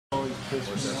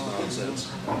course, that's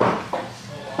nonsense. We're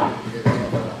going to talk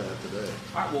about that today.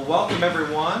 All right, well, welcome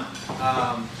everyone.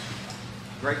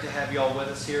 Great to have you all with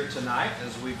us here tonight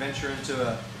as we venture into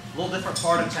a little different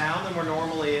part of town than we're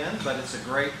normally in, but it's a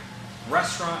great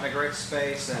restaurant, a great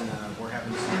space, and we're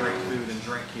having some great food and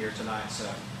drink here tonight, so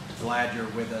glad you're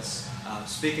with us.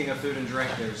 Speaking of food and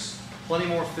drink, there's plenty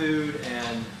more food,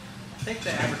 and I think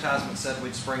the advertisement said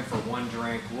we'd spring for one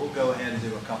drink. We'll go ahead and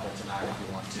do a couple tonight if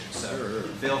you want to, so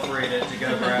feel free to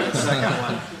go grab a second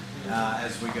one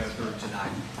as we go through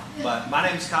tonight. But my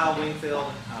name is Kyle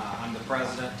Wingfield. I'm the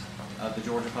president of the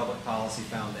Georgia Public Policy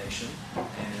Foundation,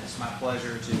 and it's my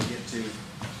pleasure to get to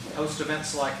host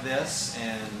events like this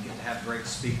and get to have great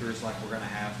speakers like we're going to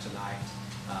have tonight,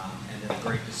 and then a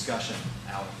great discussion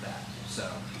out of that.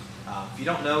 So if you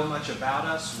don't know much about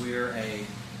us, we're a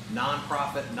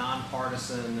nonprofit,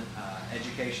 nonpartisan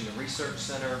education and research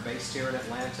center based here in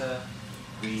Atlanta.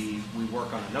 We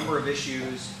work on a number of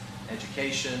issues: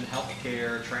 education,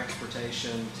 healthcare,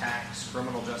 transportation, tax,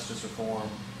 criminal justice reform,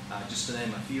 just to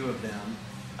name a few of them.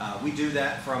 We do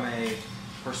that from a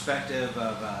perspective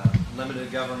of limited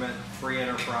government, free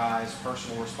enterprise,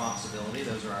 personal responsibility.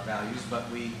 Those are our values. But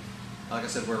we, like I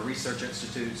said, we're a research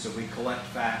institute, so we collect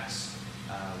facts,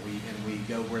 and we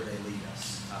go where they lead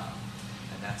us.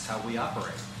 And that's how we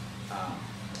operate.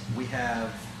 We have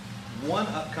one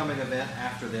upcoming event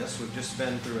after this. We've just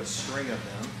been through a string of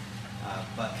them.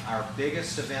 But our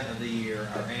biggest event of the year,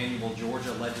 our annual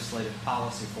Georgia Legislative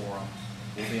Policy Forum,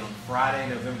 will be on Friday,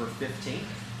 November 15th.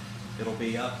 It'll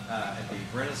be up at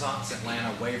the Renaissance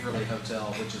Atlanta Waverly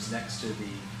Hotel, which is next to the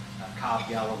Cobb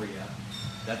Galleria.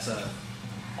 That's a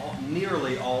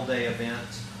nearly all-day event.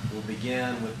 We'll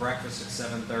begin with breakfast at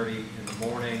 7:30 in the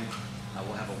morning.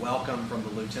 We'll have a welcome from the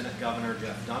Lieutenant Governor,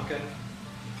 Jeff Duncan.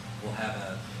 We'll have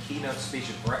a keynote speech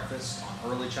at breakfast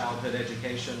on early childhood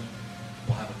education.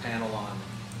 We'll have a panel on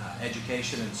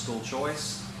education and school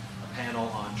choice, a panel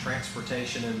on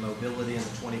transportation and mobility in the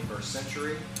 21st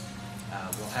century.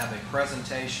 We'll have a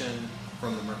presentation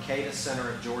from the Mercatus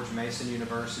Center at George Mason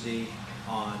University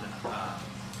on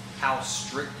how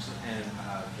strict and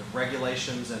the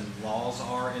regulations and laws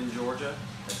are in Georgia.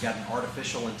 They've got an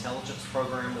artificial intelligence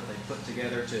program that they put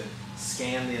together to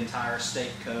scan the entire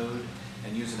state code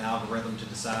and use an algorithm to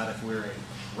decide if we're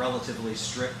a relatively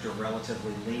strict or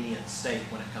relatively lenient state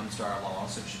when it comes to our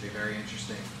laws. So it should be very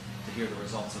interesting to hear the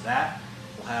results of that.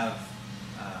 We'll have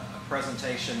a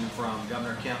presentation from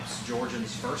Governor Kemp's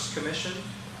Georgians First Commission,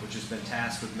 which has been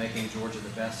tasked with making Georgia the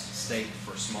best state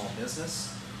for small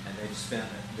business. And they've spent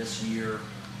this year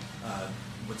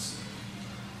with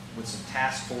some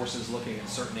task forces looking at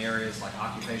certain areas like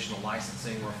occupational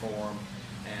licensing reform,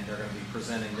 and they're going to be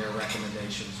presenting their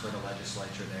recommendations for the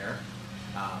legislature there.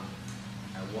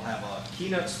 We'll have a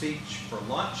keynote speech for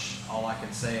lunch. All I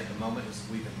can say at the moment is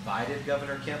we've invited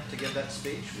Governor Kemp to give that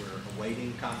speech. We're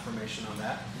awaiting confirmation on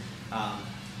that.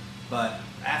 But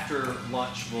after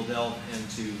lunch, we'll delve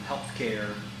into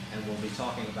healthcare, and we'll be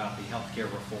talking about the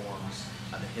healthcare reforms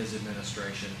that his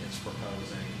administration is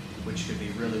proposing, which could be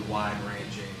really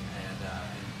wide-ranging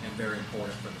and very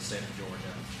important for the state of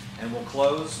Georgia. And we'll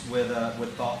close with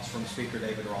thoughts from Speaker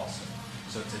David Ralston.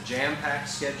 So it's a jam-packed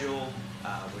schedule.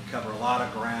 We cover a lot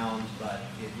of ground, but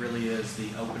it really is the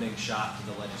opening shot to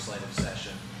the legislative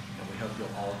session, and we hope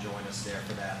you'll all join us there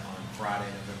for that on Friday,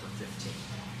 November 15th.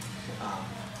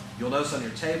 You'll notice on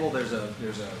your table there's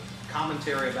a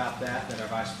commentary about that our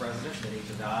Vice President,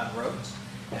 Benita Dodd, wrote.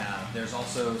 There's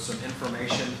also some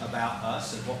information about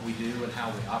us and what we do and how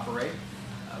we operate.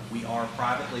 We are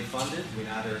privately funded. We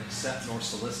neither accept nor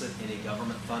solicit any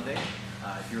government funding.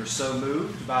 If you're so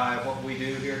moved by what we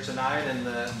do here tonight and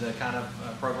the kind of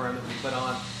program that we put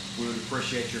on, we would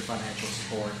appreciate your financial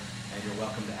support, and you're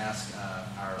welcome to ask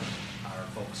our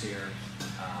folks here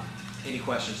any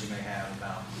questions you may have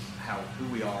about who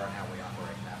we are and how we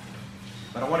operate now.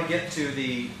 But I want to get to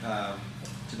the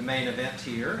main event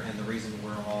here and the reason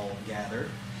we're all gathered,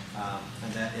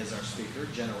 and that is our speaker,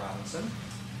 Jenna Robinson.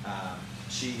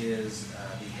 She is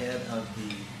the head of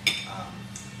the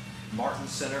Martin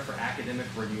Center for Academic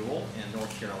Renewal in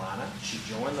North Carolina. She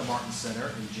joined the Martin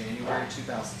Center in January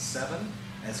 2007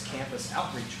 as Campus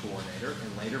Outreach Coordinator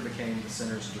and later became the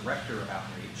Center's Director of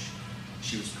Outreach.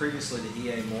 She was previously the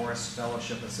E.A. Morris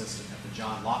Fellowship Assistant at the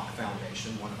John Locke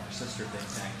Foundation, one of our sister think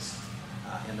tanks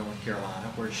in North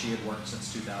Carolina, where she had worked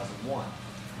since 2001.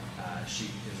 She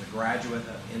is a graduate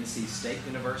of NC State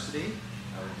University,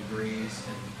 her degrees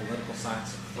in political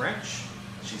science and French.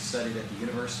 She studied at the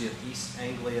University of East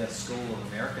Anglia School of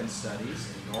American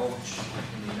Studies in Norwich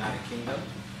in the United Kingdom.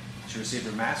 She received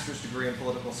her master's degree in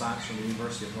political science from the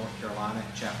University of North Carolina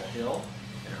at Chapel Hill,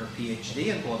 and and her PhD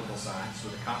in political science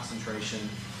with a concentration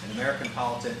in American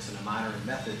politics and a minor in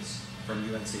methods from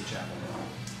UNC Chapel Hill.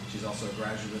 She's also a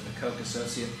graduate of the Koch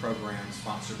Associate Program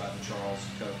sponsored by the Charles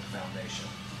Koch Foundation.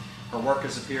 Her work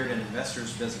has appeared in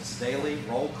Investors Business Daily,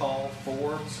 Roll Call,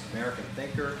 Forbes, American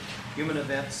Thinker, Human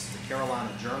Events, the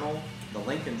Carolina Journal, the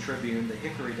Lincoln Tribune, the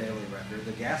Hickory Daily Record,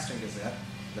 the Gaston Gazette,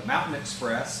 the Mountain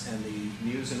Express, and the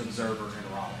News and Observer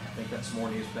in Raleigh. I think that's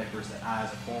more newspapers than I,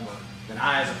 as a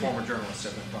former journalist,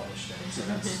 have been published in. So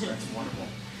that's wonderful.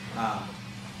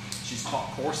 She's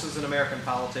taught courses in American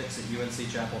politics at UNC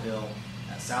Chapel Hill,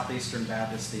 at Southeastern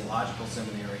Baptist Theological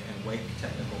Seminary, and Wake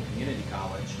Technical Community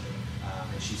College.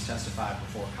 And she's testified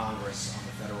before Congress on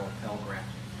the federal Pell Grant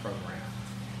program.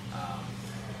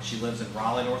 She lives in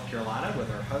Raleigh, North Carolina with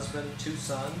her husband, 2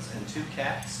 sons, and 2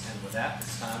 cats. And with that,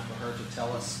 it's time for her to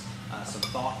tell us some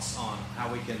thoughts on how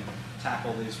we can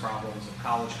tackle these problems of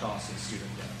college costs and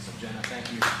student debt. So Jenna,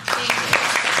 thank you. Thank you.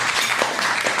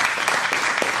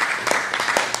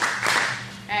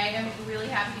 I am really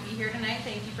happy to be here tonight.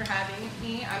 Thank you for having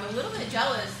me. I'm a little bit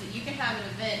jealous that you can have an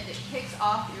event that kicks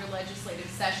off your legislative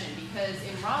session, because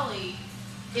in Raleigh,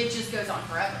 it just goes on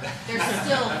forever. They're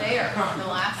still there from the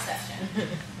last session.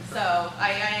 So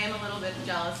I am a little bit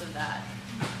jealous of that.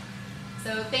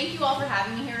 So thank you all for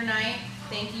having me here tonight.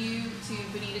 Thank you to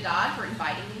Benita Dodd for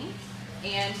inviting me,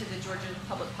 and to the Georgia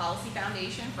Public Policy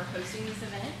Foundation for hosting this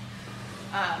event.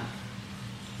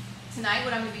 Tonight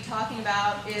what I'm going to be talking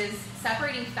about is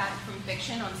separating fact from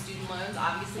fiction on student loans.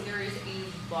 Obviously there is a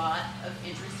lot of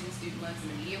interest in student loans in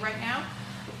the media right now.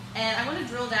 And I want to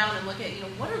drill down and look at,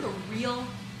 what are the real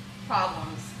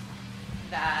problems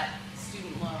that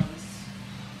student loans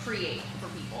create for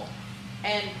people,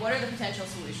 and what are the potential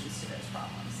solutions to those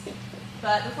problems.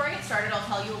 But before I get started, I'll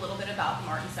tell you a little bit about the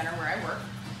Martin Center where I work.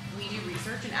 We do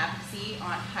research and advocacy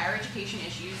on higher education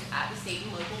issues at the state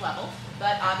and local level,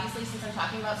 but obviously since I'm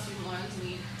talking about student loans,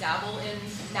 we dabble in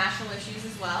national issues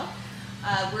as well.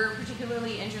 We're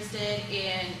particularly interested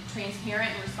in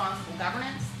transparent and responsible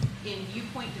governance, in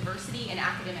viewpoint diversity and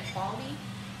academic quality,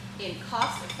 in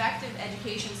cost-effective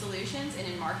education solutions, and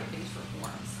in market-based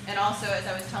reforms. And also, as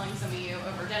I was telling some of you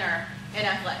over dinner, in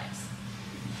athletics.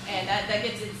 And that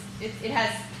gets it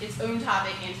has its own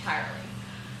topic entirely.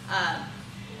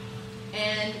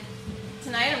 And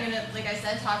tonight I'm going to, like I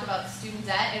said, talk about student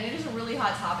debt, and it is a really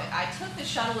hot topic. I took the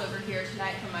shuttle over here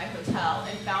tonight from my hotel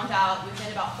and found out within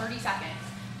about 30 seconds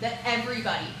that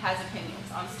everybody has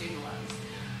opinions on student loans.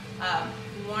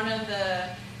 One of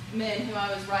the men who I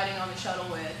was riding on the shuttle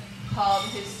with called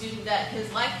his student debt his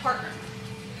life partner.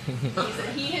 He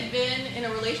said he had been in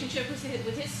a relationship with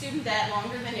his student debt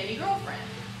longer than any girlfriend.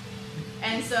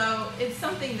 And so it's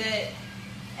something that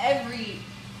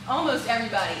almost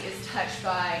everybody is touched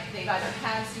by. They've either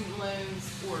had student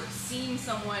loans or seen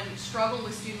someone struggle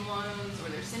with student loans, or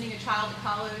they're sending a child to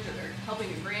college, or they're helping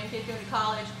a grandkid go to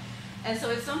college. And so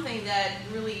it's something that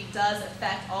really does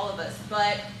affect all of us,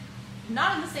 but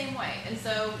not in the same way. And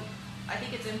so I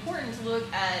think it's important to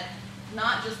look at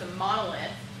not just the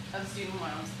monolith of student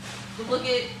loans, but look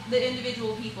at the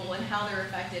individual people and how they're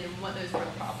affected and what those real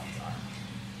problems are.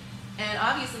 And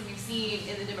obviously we've seen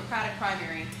in the Democratic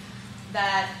primary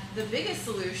that the biggest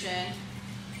solution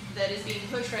that is being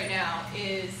pushed right now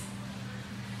is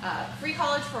free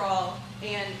college for all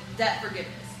and debt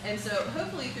forgiveness. And so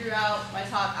hopefully throughout my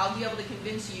talk I'll be able to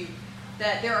convince you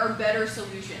that there are better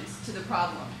solutions to the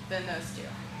problem than those two.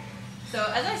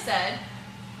 So as I said,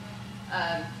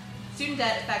 student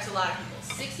debt affects a lot of people.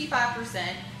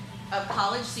 65% of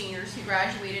college seniors who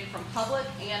graduated from public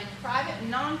and private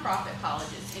nonprofit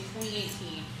colleges in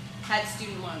 2018 had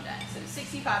student loan debt. So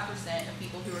 65% of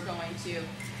people who are going to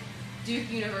Duke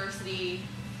University,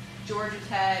 Georgia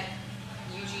Tech,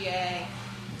 UGA,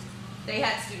 they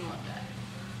had student loan debt.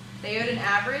 They owed an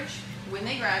average, when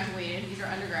they graduated, these are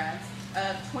undergrads,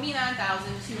 of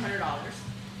 $29,200,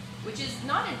 which is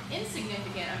not an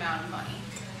insignificant amount of money,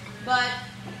 but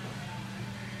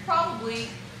probably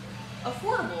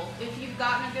affordable if you've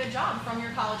gotten a good job from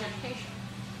your college education.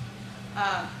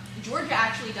 Georgia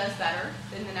actually does better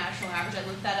than the national average. I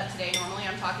looked that up today. Normally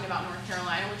I'm talking about North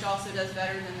Carolina, which also does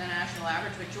better than the national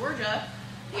average, but Georgia,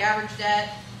 the average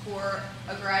debt for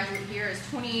a graduate here is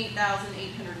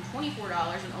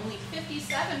 $28,824, and only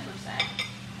 57%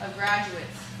 of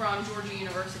graduates from Georgia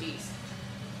universities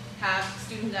have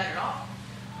student debt at all.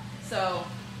 So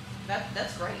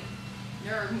that's great.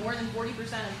 There are more than 40%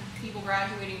 of people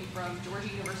graduating from Georgia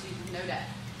universities with no debt.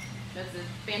 That's a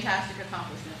fantastic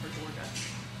accomplishment for Georgia.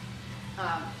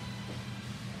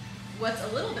 What's a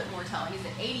little bit more telling is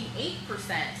that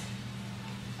 88%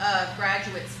 of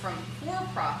graduates from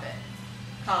for-profit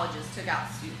colleges took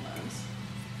out student loans,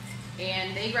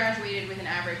 And they graduated with an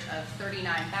average of $39,000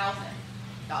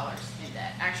 in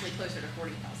debt, actually closer to $40,000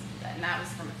 in debt, and that was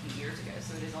from a few years ago,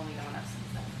 so it has only gone up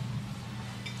since then.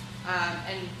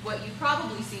 And what you've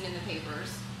probably seen in the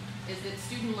papers is that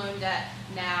student loan debt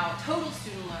now, total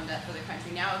student loan debt for the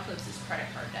country now eclipses credit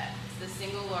card debt. It's the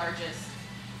single largest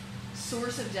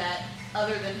source of debt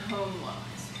other than home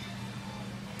loans.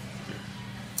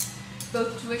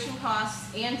 Both tuition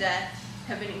costs and debt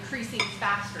have been increasing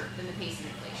faster than the pace of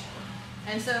inflation.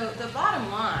 And so the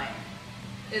bottom line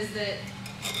is that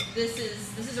this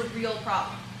is a real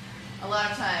problem. A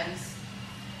lot of times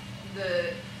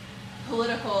the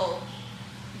political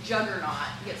juggernaut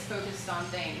gets focused on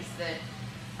things that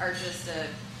are just a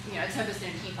tempest in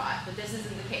a teapot, but this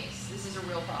isn't the case. This is a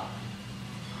real problem.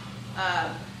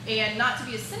 And not to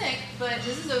be a cynic, but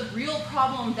this is a real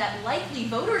problem that likely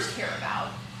voters care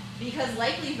about because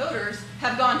likely voters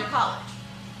have gone to college.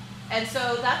 And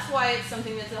so that's why it's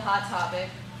something that's a hot topic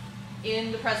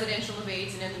in the presidential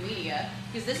debates and in the media,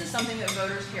 because this is something that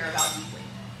voters care about deeply.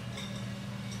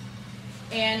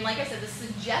 And like I said, the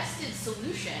suggested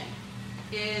solution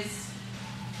is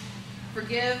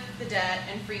forgive the debt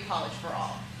and free college for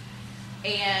all.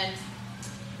 And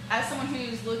as someone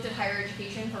who's looked at higher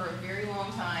education for a very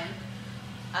long time,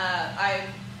 I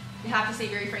have to say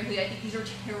very frankly, I think these are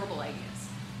terrible ideas.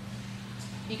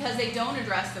 Because they don't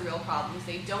address the real problems,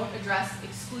 they don't address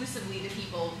exclusively the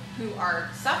people who are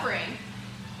suffering,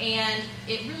 and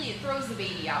it throws the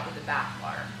baby out with the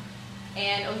bathwater.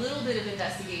 And a little bit of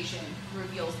investigation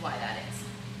reveals why that is.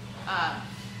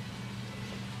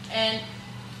 And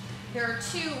there are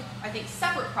two, I think,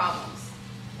 separate problems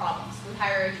with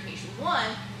higher education.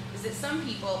 One is that some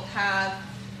people have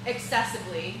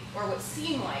excessively, or what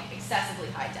seem like excessively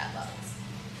high debt levels.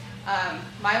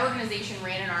 My organization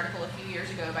ran an article a few years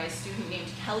ago by a student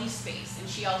named Kelly Space, and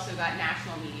she also got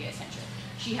national media attention.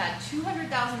 She had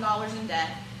 $200,000 in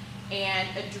debt and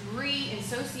a degree in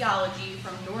sociology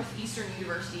from Northeastern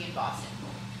University in Boston.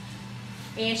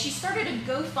 And she started a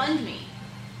GoFundMe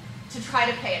to try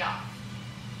to pay it off.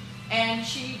 And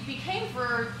she became,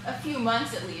 for a few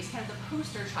months at least, kind of the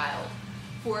poster child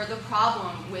for the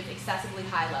problem with excessively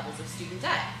high levels of student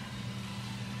debt.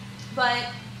 But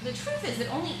the truth is that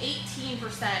only 18%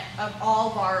 of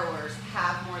all borrowers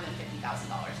have more than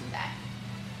 $50,000 in debt.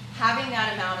 Having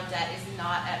that amount of debt is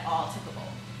not at all typical.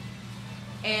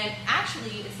 And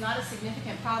actually, it's not a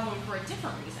significant problem for a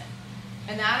different reason.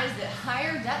 And that is that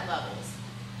higher debt levels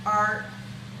are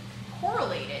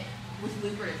correlated with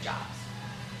lucrative jobs.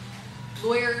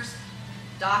 Lawyers,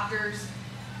 doctors,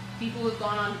 people who have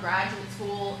gone on to graduate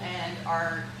school and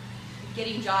are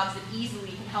getting jobs that easily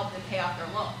can help them pay off their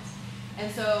loans.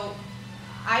 And so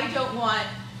I don't want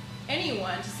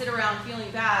anyone to sit around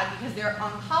feeling bad because their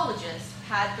oncologist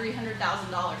had $300,000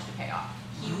 to pay off.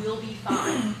 He will be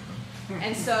fine.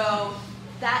 And so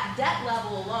that debt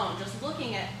level alone, just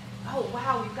looking at, oh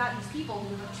wow, we've got these people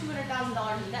who have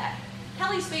 $200,000 in debt.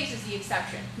 Kelly Space is the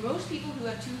exception. Most people who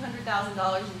have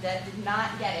 $200,000 in debt did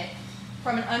not get it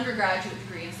from an undergraduate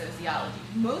degree in sociology.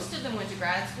 Most of them went to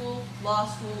grad school, law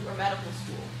school, or medical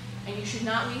school. And you should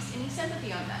not waste any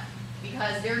sympathy on them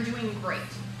because they're doing great.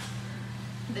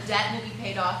 The debt will be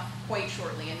paid off quite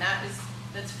shortly, and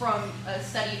that's from a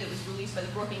study that was released by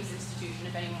the Brookings Institution,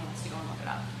 if anyone wants to go and look it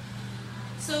up.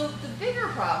 So the bigger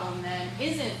problem then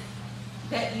isn't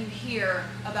that you hear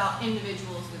about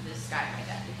individuals with this sky-high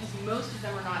debt, because most of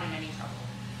them are not in any trouble.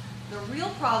 The real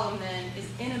problem then is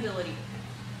inability to pay.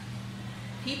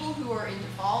 People who are in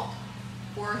default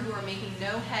or who are making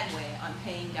no headway on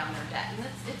paying down their debt. And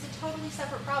it's a totally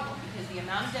separate problem because the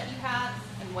amount of debt you have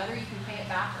and whether you can pay it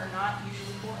back are not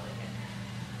usually correlated.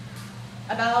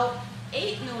 About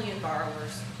 8 million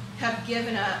borrowers have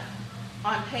given up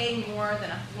on paying more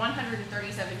than $137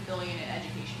 billion in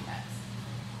education debts.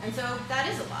 And so that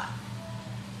is a lot.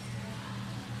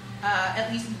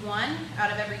 At least 1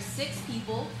 out of every 6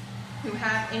 people who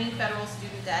have any federal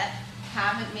student debt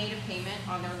haven't made a payment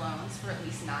on their loans for at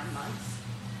least 9 months.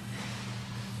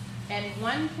 And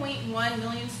 1.1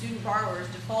 million student borrowers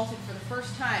defaulted for the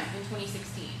first time in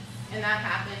 2016. And that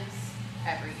happens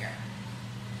every year.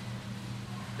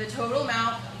 The total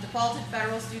amount of defaulted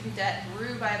federal student debt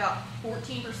grew by about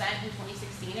 14% in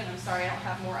 2016. And I'm sorry, I don't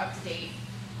have more up-to-date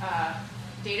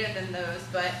data than those.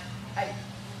 But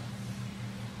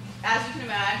as you can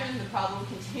imagine, the problem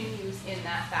continues in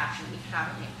that fashion. We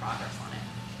haven't made progress on it.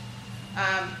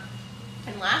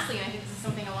 And lastly, and I think this is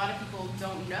something a lot of people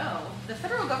don't know, the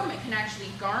federal government can actually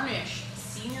garnish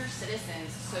senior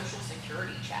citizens' Social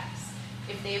Security checks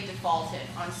if they have defaulted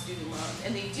on student loans,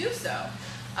 and they do so.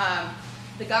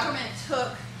 The government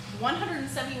took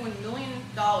 $171 million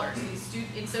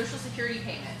in Social Security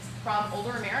payments from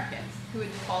older Americans who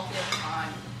had defaulted on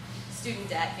student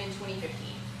debt in 2015.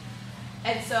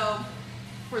 And so,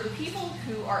 for the people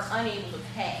who are unable to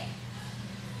pay,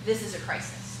 this is a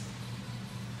crisis.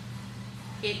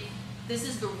 This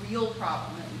is the real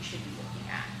problem that we should be looking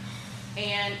at.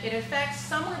 And it affects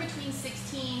somewhere between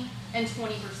 16 and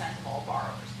 20% of all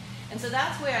borrowers. And so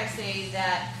that's why I say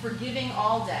that forgiving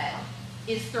all debt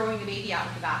is throwing the baby out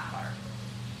with the bathwater.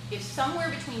 If somewhere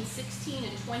between 16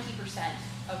 and 20%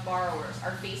 of borrowers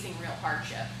are facing real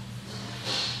hardship,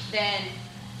 then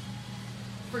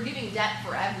forgiving debt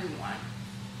for everyone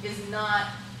is not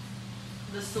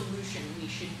the solution we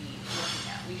should be looking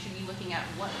at. We should be looking at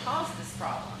what caused this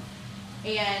problem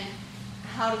and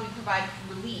how do we provide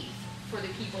relief for the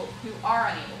people who are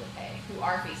unable to pay, who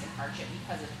are facing hardship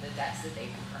because of the debts that they've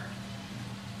incurred.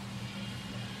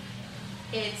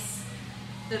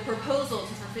 The proposal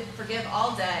to forgive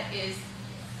all debt is,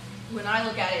 when I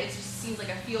look at it, it just seems like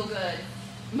a feel-good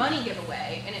money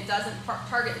giveaway, and it doesn't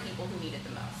target the people who need it the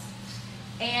most.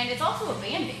 And it's also a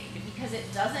Band-Aid because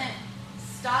it doesn't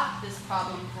stop this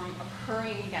problem from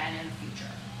occurring again in the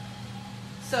future.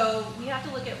 So we have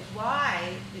to look at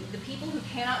why the people who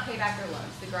cannot pay back their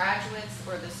loans, the graduates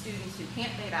or the students who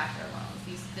can't pay back their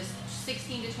loans, this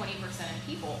 16 to 20% of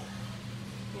people,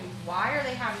 why are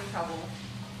they having trouble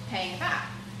paying it back?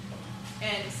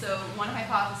 And so one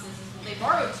hypothesis is they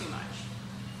borrowed too much.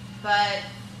 But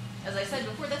as I said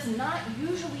before, that's not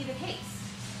usually the case.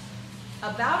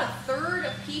 About a third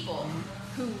of people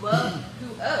who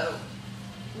owe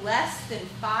less than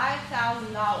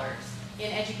 $5,000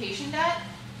 in education debt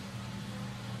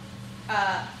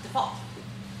default.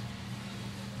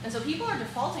 And so people are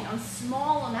defaulting on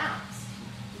small amounts.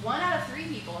 1 out of 3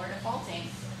 people are defaulting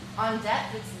on debt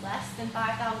that's less than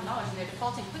 $5,000, and they're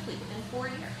defaulting quickly within 4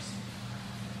 years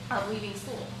of leaving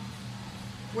school.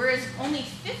 Whereas only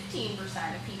 15%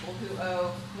 of people who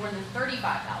owe more than $35,000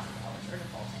 are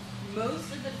defaulting.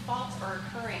 Most of the defaults are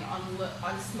occurring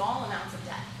on small amounts of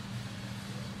debt.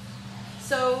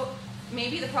 So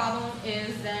maybe the problem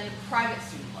is then private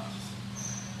student loans.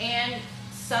 And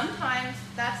sometimes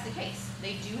that's the case.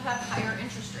 They do have higher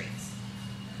interest rates.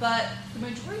 But the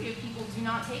majority of people do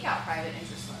not take out private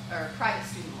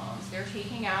student loans. They're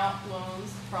taking out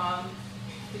loans from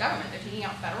the government. They're taking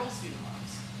out federal student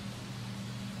loans.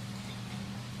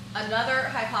 Another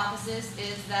hypothesis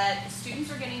is that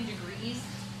students are getting degrees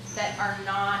that are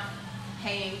not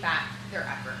paying back their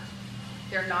effort.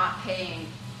 They're not paying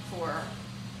for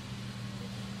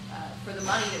the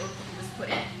money that was put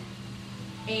in.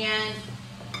 And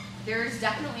there's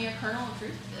definitely a kernel of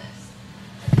truth to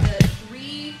this. The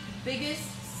 3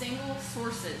 biggest single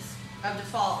sources of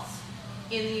defaults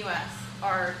in the U.S.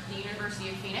 are the University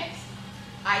of Phoenix,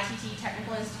 ITT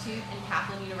Technical Institute, and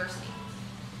Kaplan University.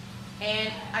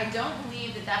 And I don't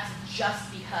believe that that's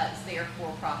just because they are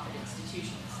for-profit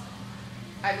institutions.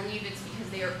 I believe it's because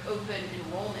they are open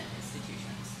enrollment institutions.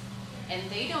 And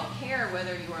they don't care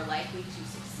whether you are likely to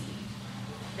succeed.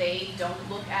 They don't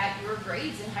look at your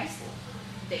grades in high school.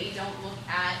 They don't look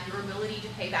at your ability to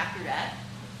pay back your debt.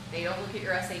 They don't look at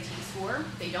your SAT score.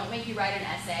 They don't make you write an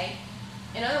essay.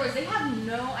 In other words, they have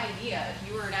no idea if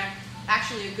you are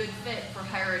actually a good fit for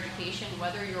higher education,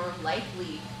 whether you're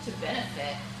likely to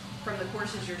benefit from the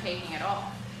courses you're taking at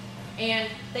all. And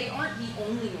they aren't the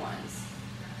only ones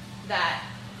that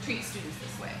treat students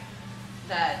this way,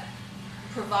 that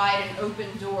provide an open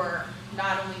door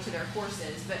not only to their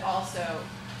courses, but also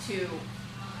to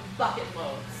bucket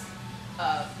loads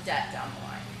of debt down the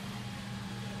line.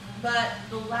 But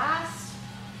the last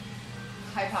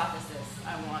hypothesis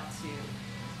I want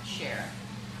to share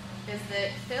is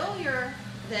that failure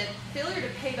to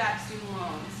pay back student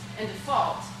loans and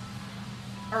default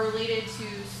are related to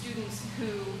students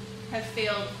who have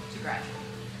failed to graduate.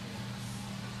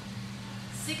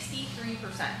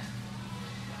 63%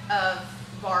 of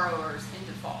borrowers in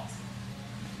default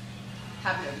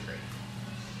have no degree,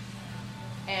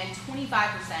 and 25%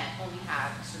 only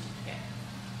have a certificate.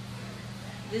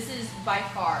 This is by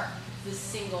far the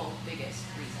single biggest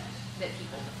reason that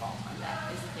people default on debt,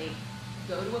 is that they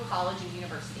go to a college and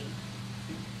university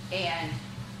and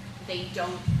they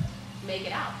don't make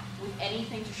it out with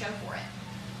anything to show for it.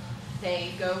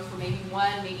 They go for maybe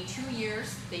 1, maybe 2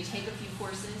 years, they take a few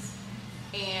courses,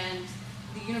 and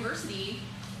the university,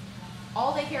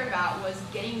 all they cared about was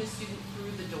getting the student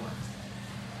through the doors.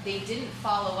 They didn't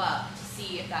follow up to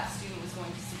see if that student was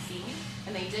going to succeed,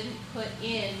 and they didn't put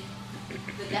in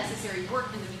the necessary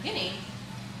work in the beginning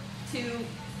to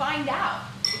find out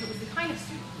if it was the kind of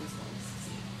student who was going to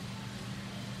succeed.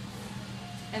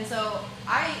 And so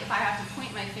if I have to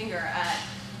point my finger at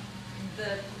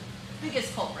the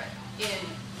biggest culprit in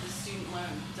the student loan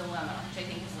dilemma, which I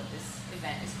think is what this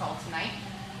event is called tonight,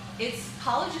 it's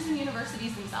colleges and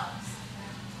universities themselves.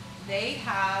 They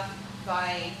have,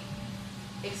 by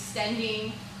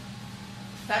extending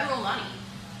federal money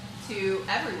to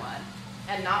everyone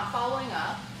and not following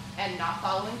up and not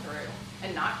following through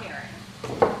and not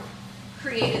caring,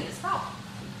 created this problem.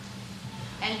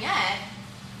 And yet,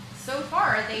 so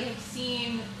far, they have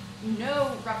seen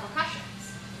no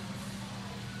repercussions.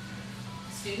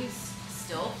 Students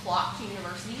still flock to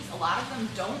universities. A lot of them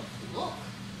don't look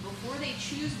before they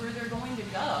choose where they're going to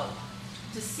go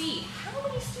to see how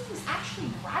many students actually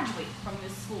graduate from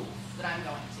this school that I'm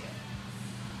going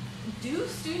to. Do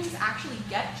students actually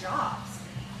get jobs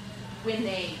when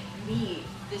they leave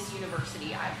this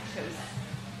university I've chosen?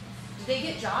 Do they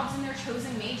get jobs in their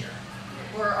chosen major?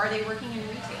 Or are they working in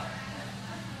retail?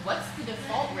 What's the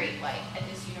default rate like at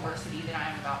this university that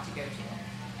I'm about to go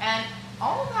to? And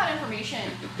all of that information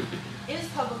is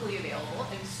publicly available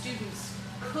and students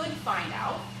could find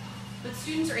out, but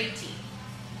students are 18.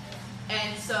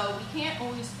 And so we can't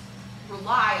always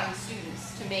rely on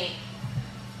students to make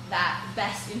that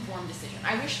best informed decision.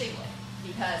 I wish they would,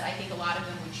 because I think a lot of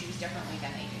them would choose differently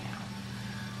than they do now.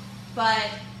 But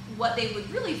what they would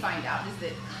really find out is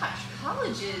that, gosh,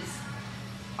 colleges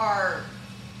are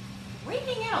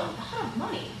raking in a lot of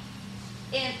money,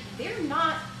 and they're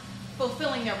not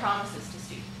fulfilling their promises to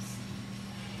students.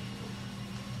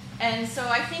 And so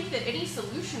I think that any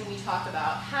solution we talk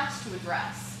about has to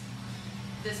address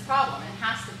this problem and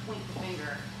has to point the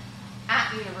finger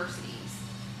at universities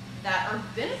that are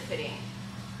benefiting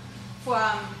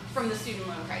from the student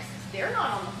loan crisis. They're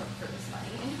not on the hook for this money.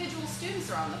 Individual students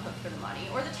are on the hook for the money,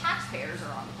 or the taxpayers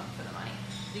are on the hook for the money.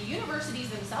 The universities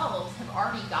themselves have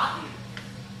already gotten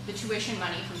the tuition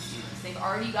money from students. They've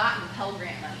already gotten Pell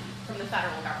Grant money from the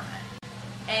federal government.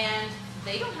 And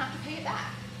they don't have to pay it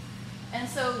back. And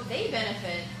so they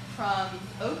benefit from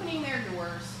opening their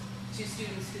doors to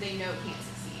students who they know can't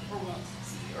succeed or won't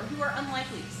succeed or who are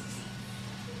unlikely to succeed.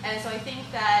 And so I think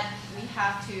that we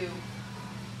have to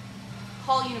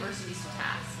call universities to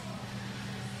task.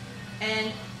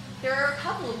 And there are a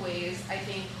couple of ways, I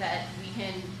think, that we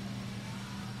can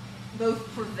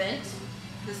both prevent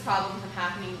this problem from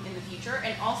happening in the future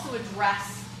and also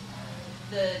address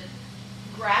the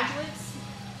graduates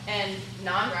and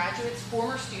non-graduates,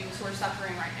 former students who are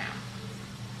suffering right now.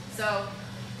 So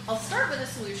I'll start with a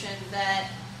solution that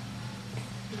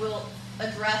will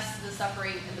address the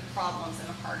suffering and the problems and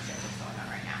the hardship that's going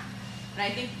on right now. And I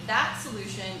think that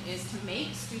solution is to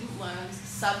make student loans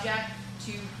subject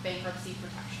to bankruptcy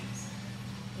protections,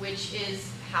 which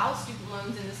is how student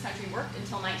loans in this country worked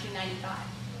until 1995.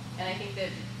 And I think that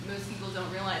most people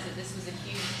don't realize that this was a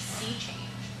huge sea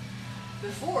change.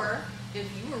 Before, if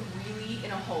you were really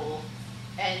in a hole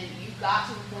and you got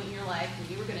to a point in your life where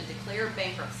you were going to declare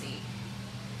bankruptcy,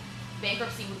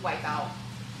 bankruptcy would wipe out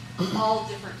all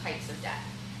different types of debt,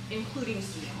 including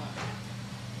student loans.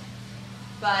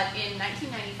 But in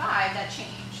 1995, that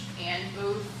changed, and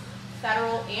both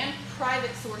federal and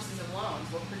private sources of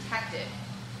loans were protected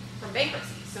from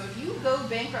bankruptcy. So if you go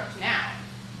bankrupt now,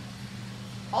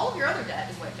 all of your other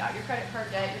debt is wiped out. Your credit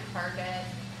card debt, your car debt,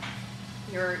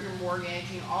 your mortgage,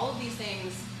 all of these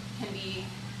things can be,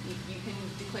 you can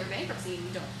declare bankruptcy and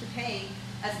you don't have to pay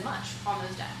as much on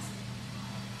those debts.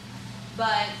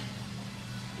 But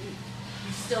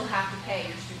you still have to pay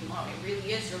your student loan. It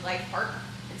really is your life partner.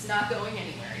 It's not going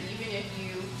anywhere, even if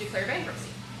you declare bankruptcy.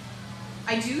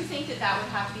 I do think that that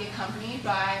would have to be accompanied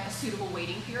by a suitable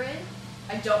waiting period.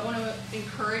 I don't want to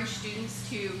encourage students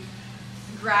to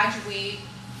graduate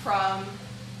from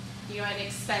an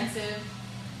expensive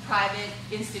private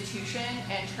institution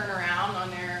and turn around on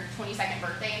their 22nd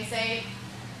birthday and say,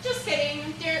 just kidding,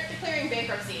 I'm declaring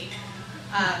bankruptcy.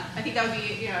 I think that would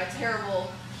be a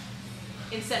terrible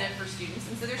incentive for students,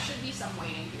 and so there should be some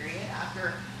waiting period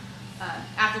after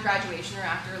graduation or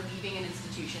after leaving an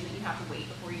institution that you have to wait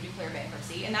before you declare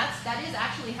bankruptcy. And that is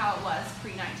actually how it was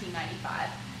pre-1995.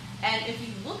 And if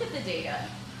you look at the data,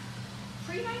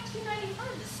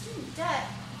 pre-1995, the student debt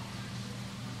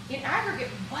in aggregate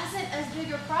wasn't as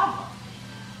big a problem.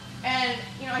 And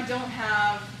I don't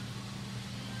have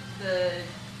the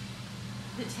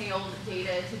detailed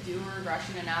data to do a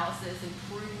regression analysis and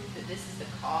prove that this is the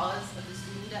cause of the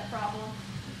student debt problem,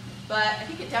 but I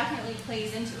think it definitely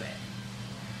plays into it.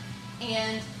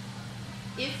 And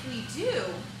if we do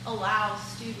allow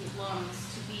student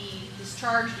loans to be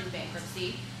discharged in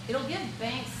bankruptcy, it'll give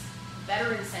banks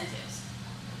better incentives.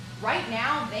 Right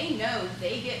now, they know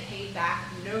they get paid back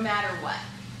no matter what.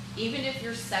 even if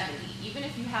you're 70, even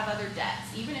if you have other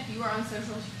debts, even if you are on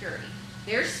Social Security,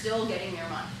 they're still getting their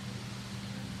money.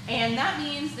 And that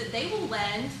means that they will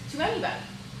lend to anybody.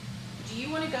 Do you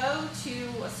want to go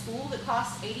to a school that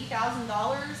costs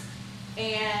 $80,000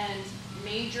 and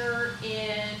major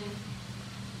in,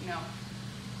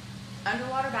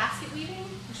 underwater basket weaving,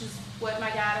 which is what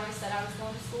my dad always said I was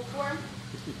going to school for?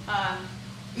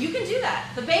 You can do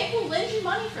that. The bank will lend you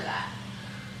money for that.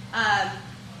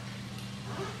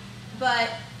 But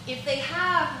if they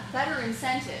have better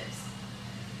incentives,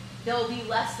 they'll be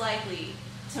less likely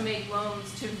to make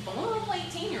loans to vulnerable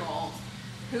 18-year-olds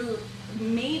who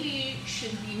maybe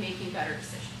should be making better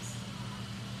decisions.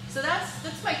 So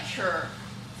that's my cure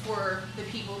for the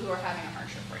people who are having a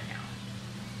hardship right now.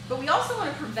 But we also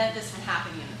want to prevent this from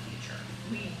happening in the future.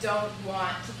 We don't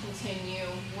want to continue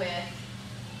with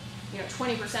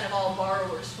 20% of all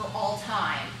borrowers for all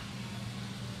time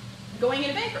going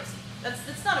into bankruptcy.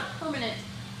 That's not a permanent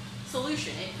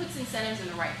solution. It puts incentives in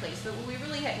the right place, but what we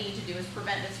really need to do is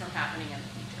prevent this from happening in the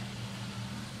future.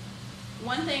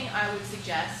 One thing I would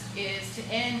suggest is to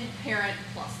end Parent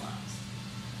Plus loans.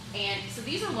 And so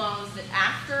these are loans that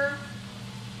after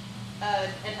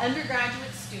an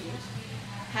undergraduate student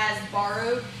has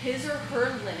borrowed his or her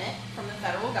limit from the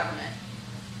federal government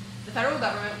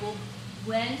will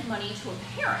lend money to a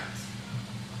parent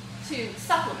to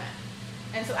supplement.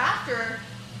 And so after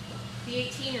the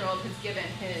 18-year-old has given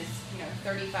his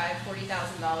 $35,000,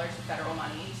 $40,000 of federal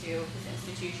money to his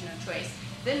institution of choice,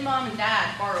 then mom and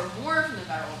dad borrow more from the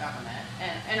federal government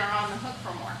and are on the hook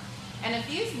for more. And if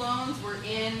these loans were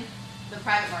in the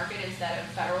private market instead of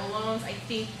federal loans, I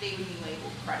think they would be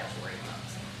labeled predatory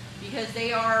loans, because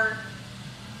they are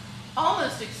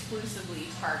almost exclusively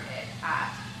targeted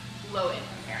at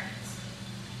low-income parents.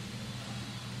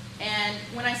 And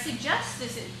when I suggest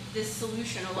this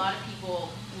solution, a lot of people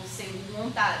will say,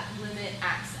 won't that limit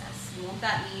access? Won't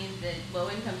that mean that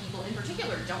low-income people in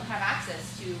particular don't have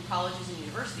access to colleges and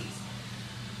universities?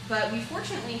 But we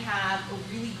fortunately have a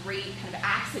really great kind of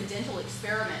accidental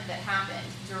experiment that happened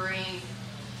during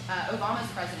Obama's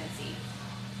presidency.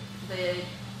 The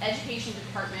education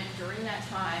department during that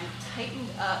time tightened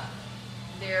up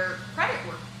their credit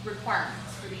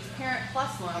requirements for these Parent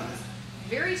Plus loans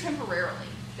very temporarily.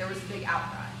 There was a big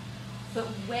outcry. But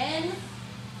when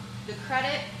the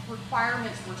credit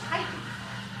requirements were tightened,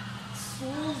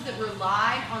 schools that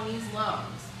relied on these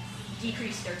loans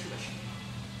decreased their tuition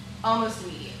almost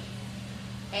immediately.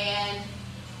 And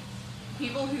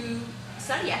people who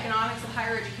study economics of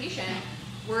higher education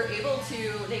were able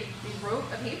to, they wrote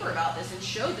a paper about this and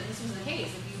showed that this was the case.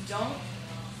 If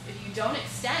you don't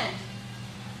extend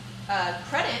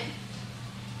credit,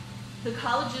 the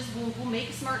colleges will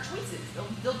make smart choices.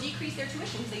 They'll decrease their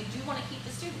tuition because they do want to keep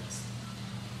the students.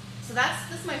 So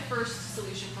this is my first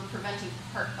solution for preventing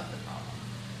part of the problem.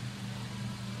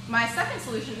 My second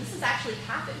solution, this has actually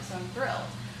happened, so I'm thrilled,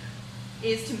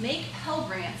 is to make Pell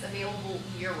Grants available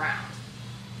year-round.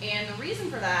 And the reason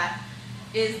for that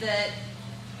is that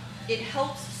it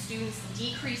helps students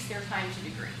decrease their time to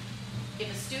degree.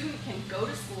 If a student can go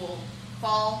to school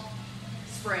fall,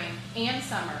 spring, and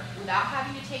summer without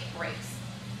having to take breaks,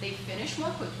 they finish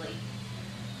more quickly,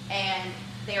 and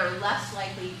they are less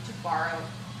likely to borrow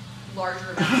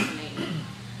larger amounts than they need.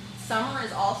 Summer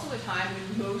is also a time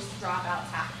when most dropouts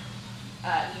happen.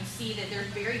 You see that there's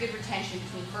very good retention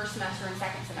between first semester and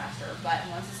second semester, but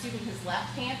once a student has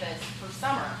left campus for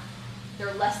summer,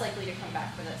 they're less likely to come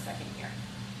back for the second year.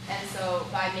 And so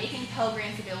by making Pell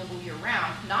Grants available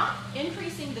year-round, not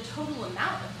increasing the total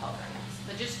amount of Pell Grants,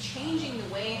 but just changing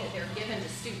the way that they're given to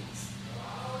students,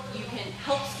 you can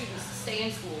help students stay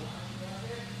in school,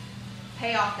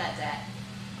 pay off that debt,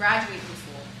 graduate from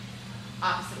school,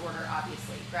 opposite order,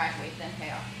 obviously, graduate, then pay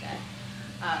off the debt.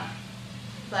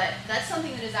 But that's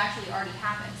something that has actually already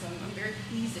happened, so I'm very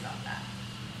pleased about that.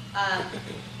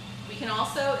 We can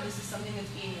also, and this is something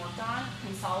that's being worked on,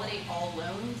 consolidate all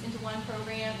loans into one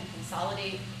program and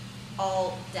consolidate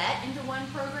all debt into one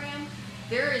program.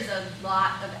 There is a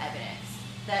lot of evidence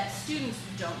that students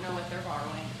don't know what they're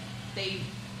borrowing.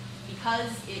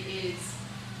 Because it is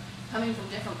coming from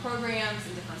different programs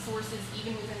and different sources,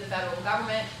 even within the federal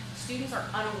government, students are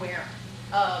unaware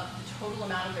of the total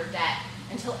amount of their debt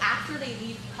until after they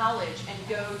leave college and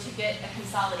go to get a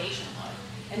consolidation loan.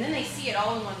 And then they see it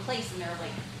all in one place and they're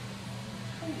like,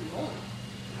 holy moly,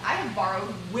 I have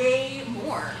borrowed way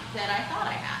more than I thought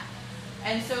I had.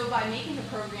 And so by making the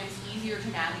programs easier to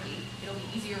navigate, it'll be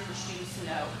easier for students to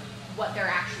know what they're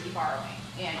actually borrowing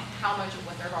and how much of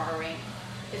what they're borrowing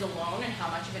is a loan and how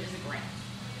much of it is a grant.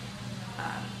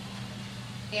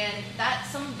 And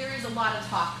there is a lot of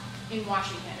talk in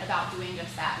Washington about doing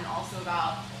just that, and also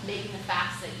about making the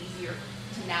FAFSA easier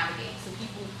to navigate so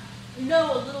people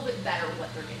know a little bit better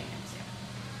what they're getting into.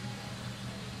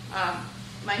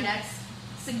 My next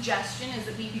suggestion is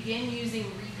that we begin using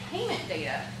repayment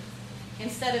data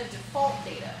instead of default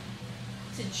data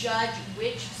to judge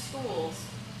which schools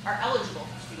are eligible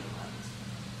for student loans.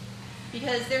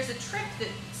 Because there's a trick that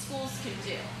schools can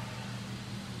do.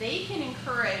 They can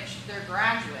encourage their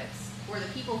graduates or the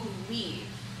people who leave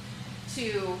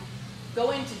to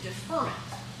go into deferment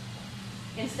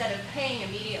instead of paying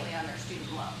immediately on their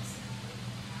student loans.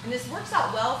 And this works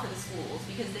out well for the schools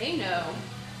because they know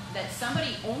that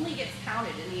somebody only gets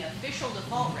counted in the official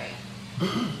default rate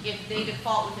if they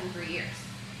default within 3 years.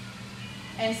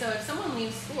 And so if someone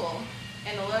leaves school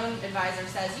and the loan advisor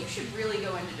says, you should really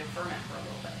go into deferment for a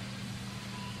little bit,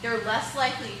 they're less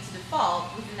likely to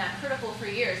default within that critical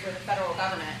 3 years where the federal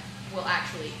government will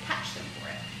actually catch them for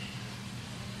it.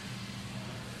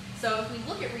 So if we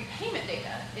look at repayment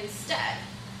data instead,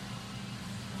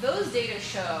 those data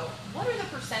show what are the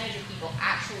percentage of people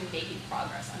actually making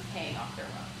progress on paying off their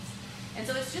loans. And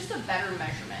so it's just a better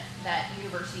measurement that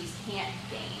universities can't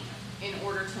gain in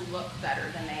order to look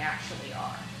better than they actually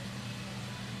are.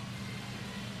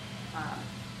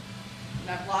 And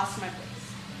I've lost my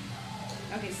place.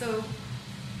 Okay, so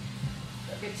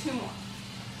I've got two more.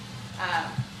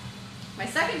 My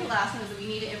second to last one is that we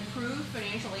need to improve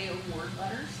financial aid award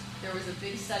letters. There was a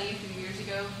big study a few years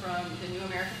ago from the New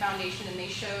America Foundation, and they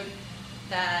showed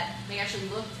that they actually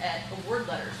looked at award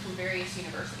letters from various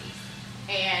universities.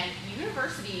 And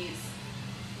universities,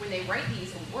 when they write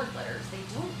these award letters, they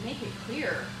don't make it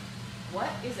clear what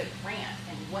is a grant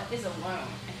and what is a loan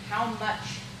and how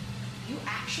much you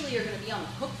actually are going to be on the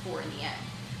hook for in the end.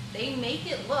 They make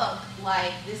it look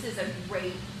like this is a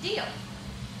great deal.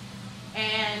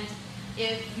 And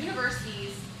if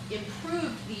universities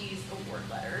improved these award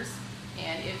letters,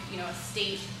 and if a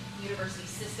state university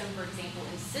system, for example,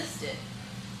 insisted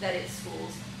that its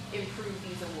schools improve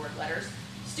these award letters,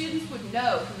 students would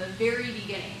know from the very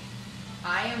beginning,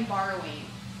 I am borrowing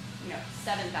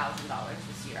 $7,000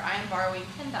 this year. I am borrowing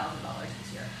 $10,000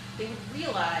 this year. They would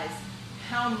realize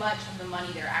how much of the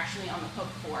money they're actually on the hook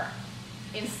for,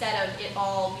 instead of it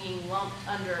all being lumped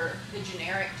under the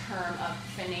generic term of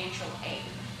financial aid.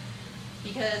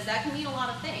 Because that can mean a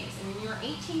lot of things. And when you're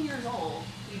 18 years old,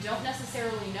 you don't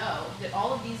necessarily know that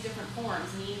all of these different forms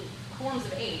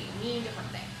of aid mean different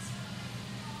things.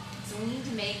 So we need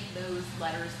to make those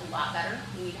letters a lot better.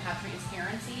 We need to have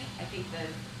transparency. I think the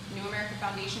New America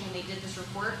Foundation, when they did this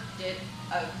report, did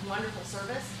a wonderful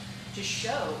service to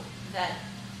show that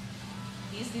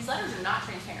these letters are not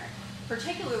transparent,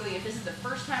 particularly if this is the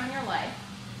first time in your life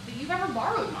that you've ever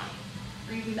borrowed money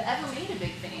or you've ever made a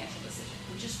big financial decision,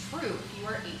 which is true if you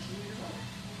are 18 years old.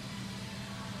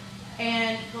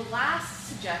 And the last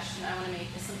suggestion I want to make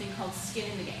is something called skin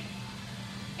in the game.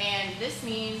 And this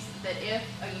means that if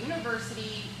a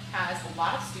university has a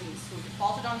lot of students who have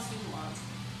defaulted on student loans,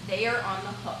 they are on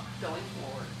the hook going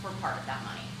forward for part of that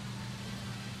money.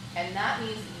 And that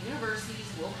means that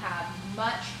universities will have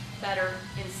much better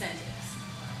incentives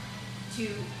to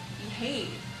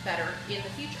behave better in the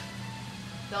future.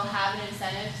 They'll have an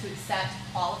incentive to accept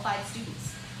qualified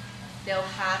students. They'll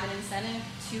have an incentive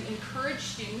to encourage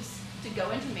students to go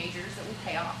into majors that will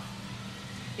pay off.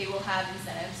 They will have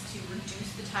incentives to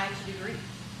reduce the time to degree.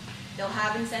 They'll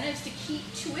have incentives to keep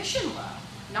tuition low,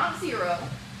 not zero,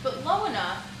 but low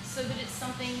enough so that it's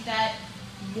something that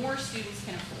more students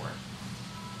can afford.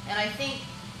 And I think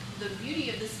the beauty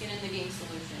of the skin in the game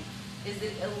solution is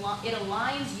that it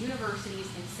aligns universities'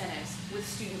 incentives with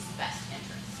students' best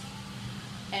interests.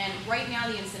 And right now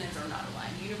the incentives are not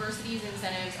aligned. Universities'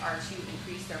 incentives are to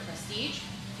increase their prestige,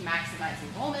 to maximize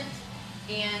enrollment,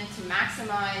 and to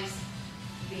maximize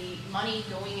the money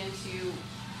going into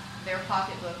their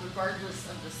pocketbook regardless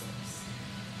of the source.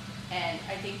 And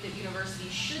I think that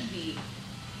universities should be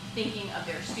thinking of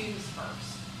their students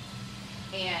first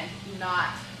and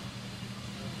not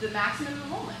the maximum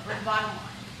enrollment or the bottom line.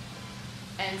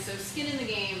 And so skin in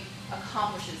the game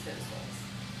accomplishes those goals.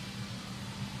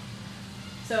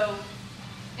 So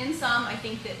in sum, I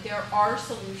think that there are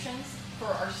solutions for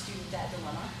our student debt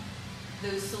dilemma.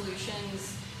 Those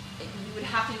solutions, we would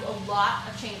have to do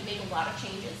make a lot of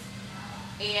changes,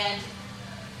 and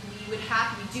we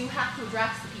do have to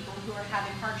address the people who are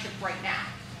having hardship right now.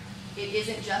 It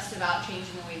isn't just about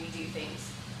changing the way we do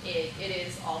things. It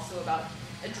is also about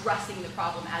addressing the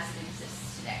problem as it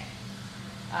exists today.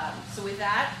 So with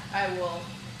that, I will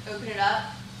open it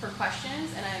up for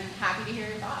questions, and I'm happy to hear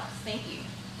your thoughts. Thank you.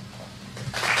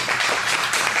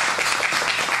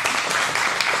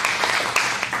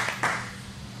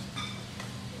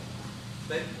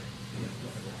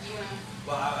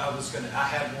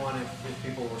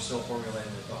 people were still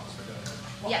formulating their thoughts. But go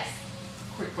ahead. Yes.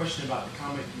 Quick question about the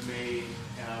comment you made.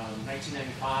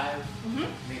 1995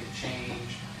 made a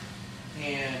change,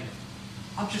 and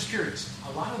I'm just curious.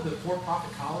 A lot of the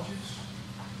for-profit colleges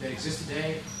that exist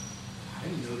today, I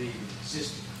didn't know they even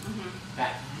existed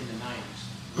back in the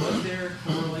 90s. Was there a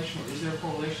correlation, or is there a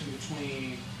correlation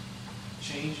between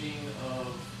changing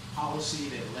of policy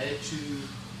that led to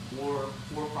more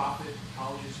for-profit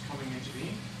colleges coming into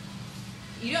being?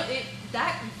 You know,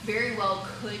 that very well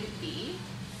could be.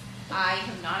 I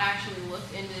have not actually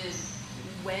looked into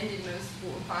when did most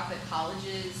for-profit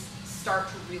colleges start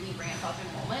to really ramp up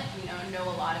enrollment. You know, I know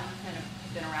a lot of them kind of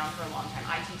been around for a long time.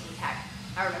 ITT Tech,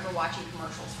 I remember watching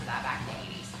commercials for that back in the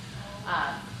 80s.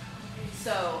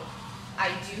 So I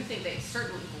do think they've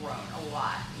certainly grown a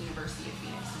lot. The University of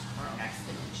Phoenix has grown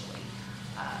exponentially.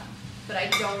 But I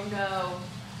don't know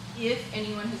if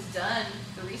anyone has done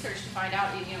the research to find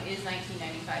out, you know, is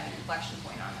 1995 an inflection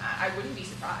point on that? I wouldn't be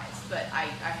surprised, but I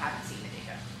haven't seen the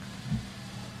data.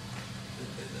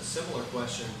 A similar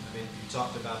question, I mean, you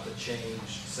talked about the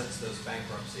change since those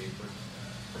bankruptcy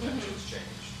protections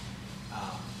changed.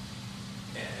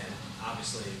 And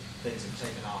obviously things have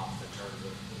taken off in terms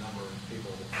of the number of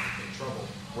people in trouble.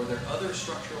 Were there other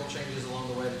structural changes along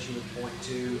the way that you would point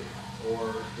to,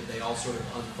 or did they all sort of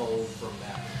unfold from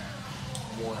that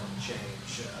one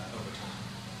change over time?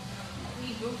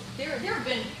 There have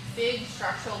been big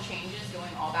structural changes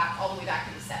going all the way back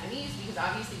to the 70s, because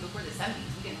obviously before the 70s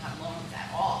we didn't have loans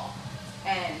at all.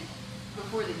 And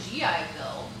before the GI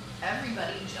Bill,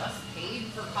 everybody just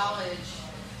paid for college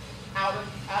out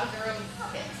of their own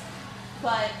pockets.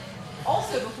 But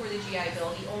also before the GI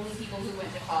Bill, the only people who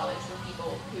went to college were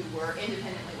people who were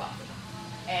independently wealthy.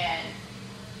 And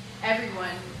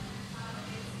everyone,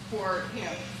 for, you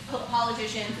know,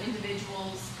 politicians,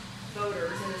 individuals,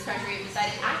 voters in this country have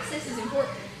decided access is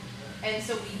important. And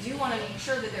so we do want to make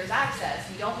sure that there's access.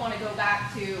 We don't want to go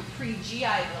back to pre-GI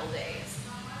Bill days.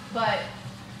 But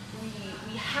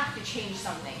we have to change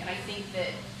something. And I think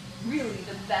that really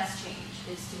the best change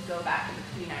is to go back to the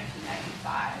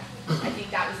pre-1995. I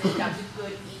think that was a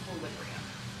good equilibrium.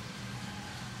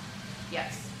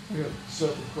 Yes. I got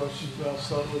several questions, but I'll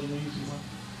start with an easy one.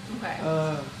 Okay.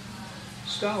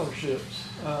 Scholarships.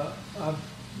 I've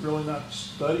really not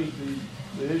studied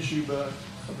the issue, but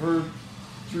I've heard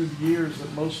through the years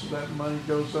that most of that money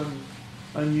goes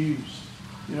unused.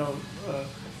 You know,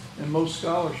 and most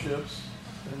scholarships,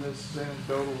 and this is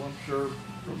anecdotal, I'm sure,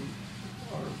 from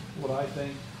what I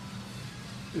think,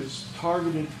 is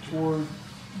targeted toward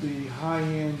the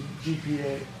high-end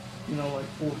GPA, you know, like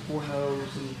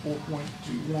 4.0s and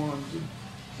 4.21s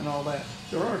and all that.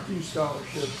 There are a few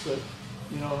scholarships that,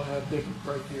 you know, have different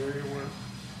criteria where,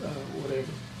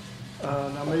 whatever.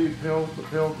 Now maybe the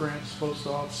Pell Grant's supposed to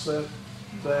offset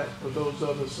that for those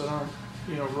of us that aren't,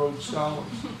 you know, Rhodes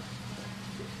Scholars.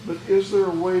 But is there a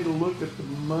way to look at the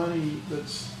money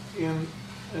that's in,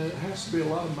 and it has to be a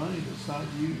lot of money that's not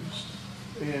used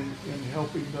in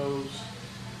helping those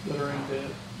that are in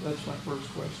debt? That's my first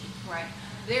question. Right.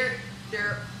 There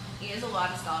is a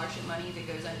lot of scholarship money that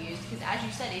goes unused because, as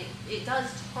you said, it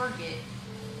does target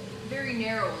very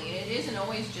narrowly, and it isn't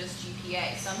always just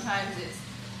GPA. Sometimes it's,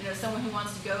 you know, someone who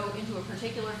wants to go into a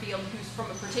particular field who's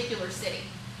from a particular city,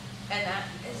 and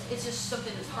it's just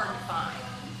something that's hard to find.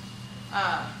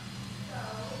 I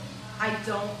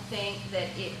don't think that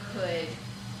it could,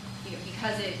 you know,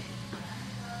 because it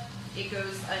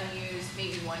goes unused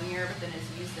maybe 1 year, but then it's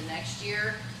used the next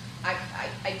year.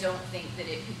 I don't think that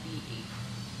it could be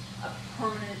a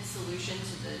permanent solution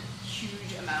to the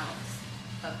huge amounts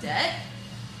of debt.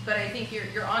 But I think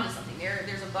you're onto something.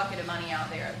 There's a bucket of money out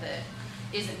there that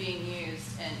isn't being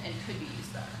used and could be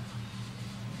used better.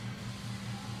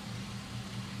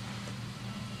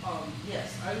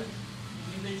 Yes,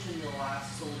 you mentioned the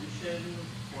last solution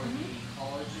for the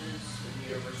colleges and the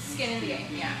universities. Skin in the game,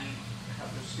 yeah.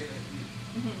 Have their skin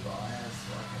in the game as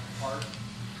like a part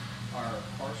or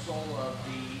parcel of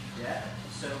the debt.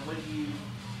 So do you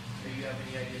have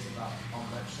any ideas about how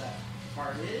much that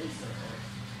part is? Or?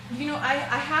 You know,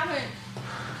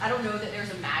 I don't know that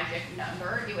there's a magic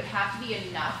number. It would have to be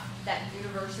enough that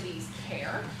universities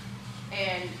care.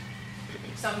 And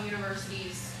some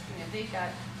universities, you know, they've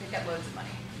got loads of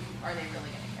money. Are they really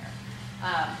going to care?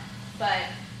 But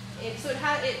it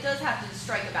does have to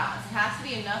strike a balance. It has to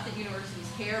be enough that universities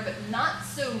care, but not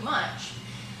so much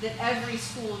that every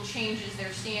school changes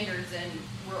their standards and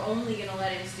we're only going to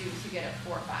let in students who get a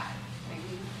 4 or 5. I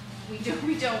mean, we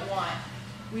don't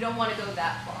want to go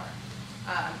that far.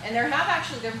 And there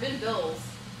have been bills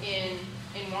in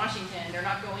Washington. They're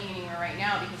not going anywhere right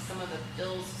now because some of the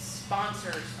bills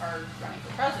sponsors are running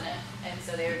for president, and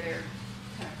so they're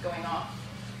kind of going off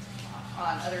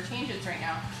on other tangents right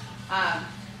now.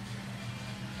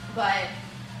 But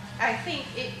I think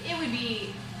it would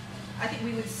be, I think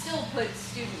we would still put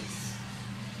students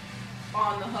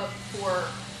on the hook for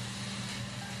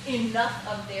enough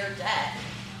of their debt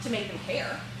to make them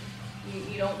care.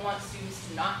 You don't want students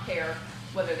to not care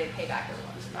whether they pay back their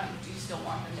loans or not. You do still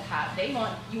want them to have,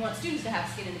 you want students to have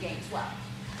skin in the game as well.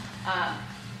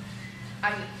 I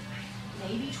mean,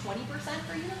 maybe 20%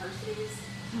 for universities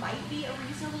might be a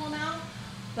reasonable amount,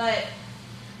 but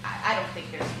I don't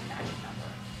think there's a magic number.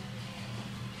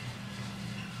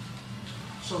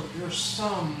 So there's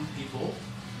some people,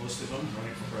 most of them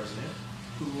running for president,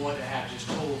 who want to have just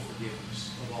total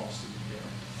forgiveness of all student debt.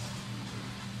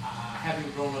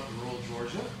 Having grown up in rural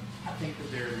Georgia, I think that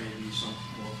there may be some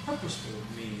more purposeful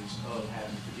means of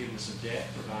having forgiveness of debt,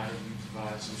 provided you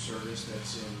provide some service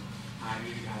that's in high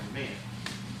need, high demand.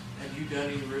 Have you done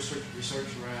any research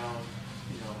around,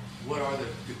 what are the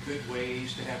good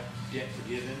ways to have debt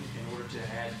forgiven in order to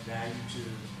add value to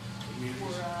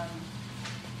communities?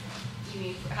 You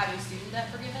mean having student debt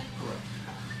forgiven? Correct.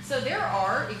 So there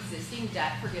are existing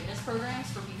debt forgiveness programs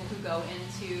for people who go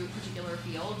into particular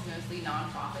fields, mostly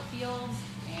nonprofit fields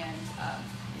and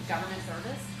government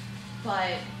service.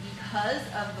 But because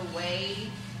of the way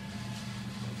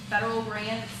federal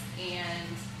grants and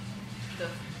the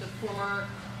former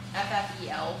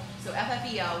FFEL, so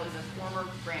FFEL was a former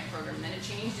grant program, and then it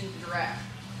changed into direct,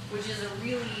 which is a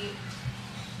really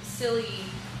silly,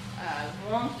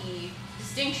 wonky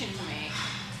distinction to make.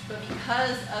 But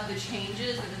because of the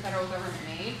changes that the federal government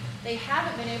made, they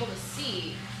haven't been able to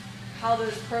see how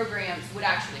those programs would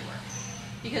actually work.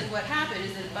 Because what happened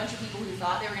is that a bunch of people who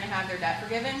thought they were going to have their debt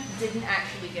forgiven didn't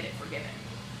actually get it forgiven.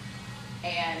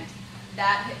 And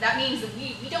that means that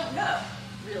we don't know,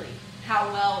 really,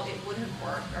 how well it would have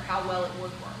worked or how well it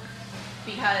would work.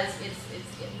 Because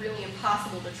it's really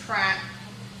impossible to track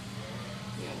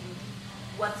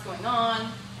what's going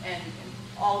on and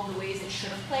all of the ways it should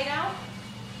have played out.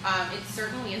 It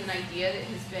certainly is an idea that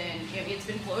has been, it's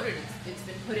been floated, it's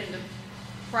been put into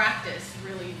practice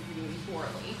really, really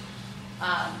poorly.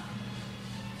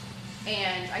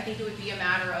 And I think it would be a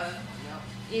matter of,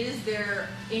 is there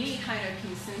any kind of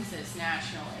consensus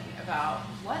nationally about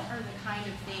what are the kind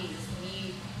of things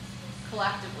we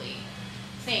collectively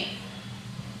think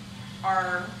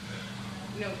are,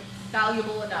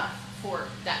 valuable enough for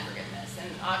debt forgiveness? And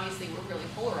obviously we're really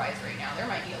polarized right now. There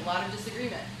might be a lot of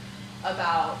disagreement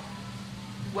about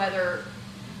whether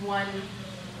one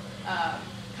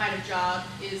kind of job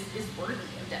is worthy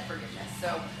of debt forgiveness.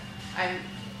 So I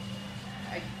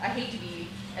hate to be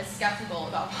as skeptical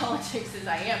about politics as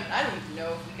I am, but I don't even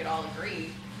know if we could all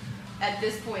agree at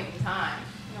this point in time,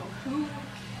 who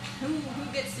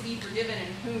gets to be forgiven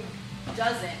and who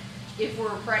doesn't, if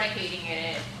we're predicating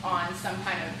it on some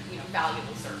kind of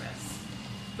valuable service.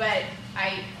 But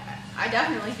I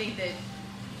definitely think that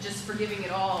just forgiving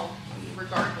it all,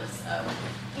 regardless of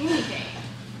anything,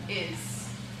 is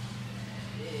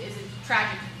a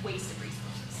tragic waste of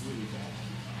resources. We've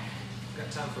got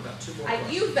time for about 2 more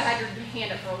questions. You've had your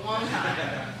hand up for a long time.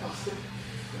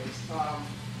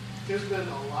 There's been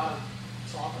a lot of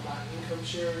talk about income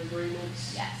sharing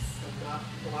agreements. Yes. But not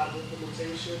a lot of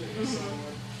implementation. And so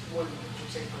what would you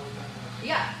take on that?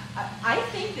 Yeah, I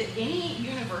think that any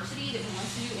university that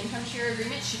wants to do income share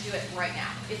agreements should do it right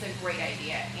now. It's a great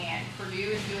idea, and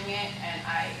Purdue is doing it, and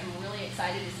I am really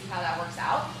excited to see how that works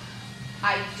out.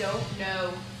 I don't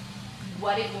know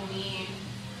what it will mean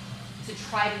to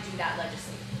try to do that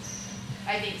legislatively.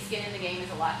 I think skin in the game is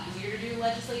a lot easier to do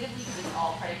legislatively because it's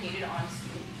all predicated on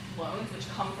student loans, which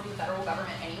come from the federal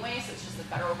government anyway, so it's just the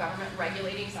federal government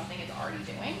regulating something it's already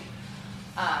doing.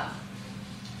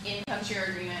 Income share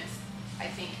agreements, I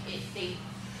think they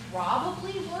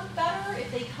probably work better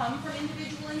if they come from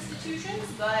individual institutions,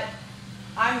 but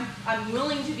I'm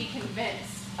willing to be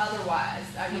convinced otherwise.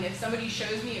 I mean, if somebody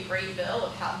shows me a great bill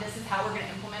of how this is how we're going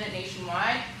to implement it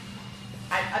nationwide,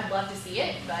 I'd love to see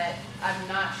it, but I'm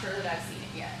not sure that I've seen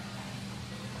it yet.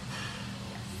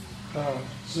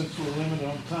 Since we're limited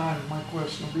on time, my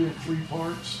question will be in 3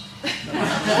 parts.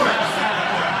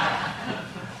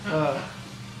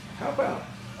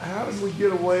 How do we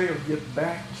get away or get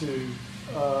back to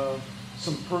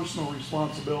some personal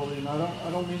responsibility? And I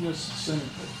don't mean this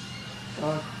cynically.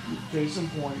 Case in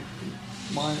point,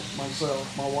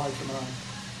 myself, my wife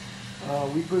and I,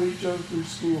 we put each other through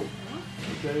school,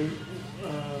 okay?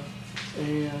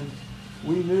 And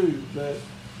we knew that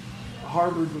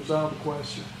Harvard was out of the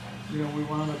question. We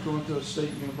wound up going to a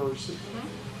state university.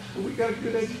 But we got a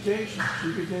good education.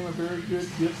 She became a very good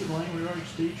gifted language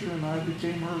arts teacher, and I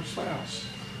became her spouse.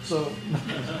 So,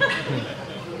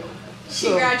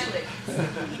 Congratulations.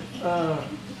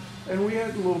 And we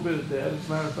had a little bit of debt. As a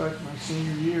matter of fact, my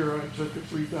senior year, I took a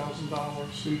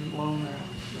 $3,000 student loan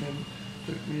out, and it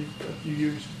took me a few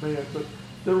years to pay it. But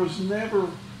there was never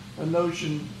a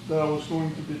notion that I was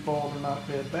going to default or not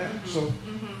pay it back. So,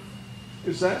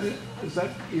 is that it? Is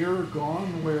that era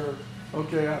gone where,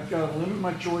 okay, I've got to limit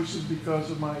my choices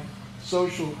because of my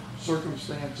social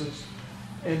circumstances,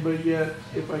 but yet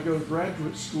if I go to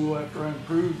graduate school after I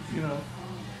improve,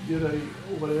 get a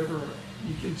whatever,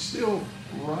 you can still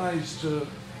rise to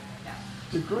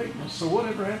greatness. So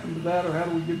whatever happened to that, or how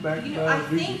do we get back to that? I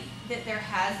think that there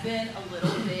has been a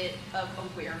little bit of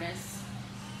awareness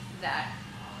that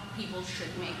people should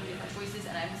make different choices,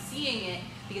 and I'm seeing it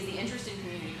because the interest in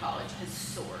community college has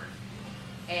soared.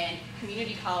 And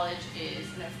community college is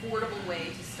an affordable way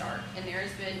to start. And there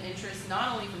has been interest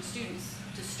not only from students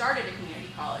to start at a community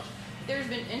college, but there's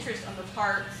been interest on the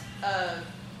part of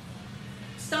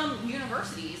some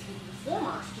universities and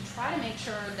reformers to try to make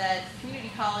sure that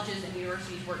community colleges and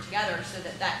universities work together so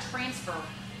that that transfer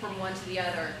from one to the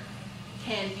other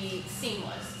can be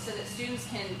seamless, so that students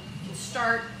can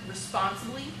start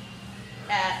responsibly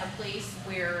at a place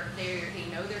where they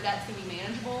know their debt's going to be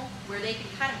manageable, where they can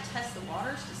kind of test the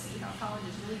waters to see how college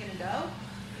is really going to go,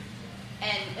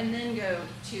 and then go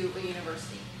to a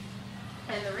university.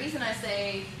 And the reason I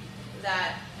say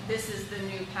that this is the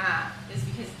new path is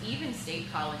because even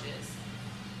state colleges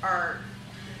are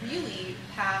really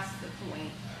past the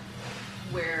point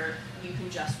where you can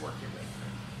just work your way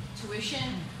through.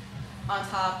 Tuition on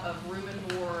top of room and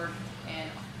board and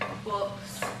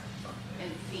books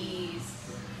and fees,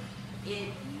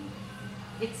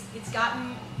 it's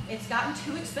gotten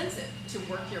too expensive to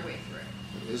work your way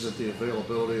through. Isn't the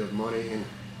availability of money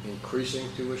increasing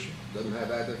tuition? Doesn't have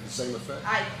that the same effect?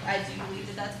 I do believe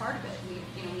that that's part of it.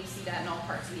 We see that in all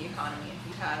parts of the economy. If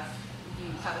you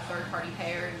have a third party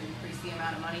payer and you increase the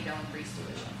amount of money, they'll increase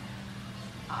tuition.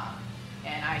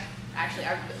 And I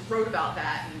wrote about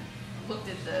that and looked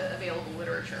at the available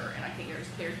literature, and I think there's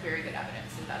very good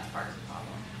evidence that that's part of the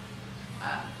problem.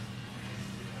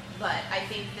 But I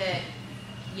think that,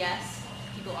 yes,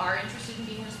 people are interested in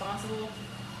being responsible.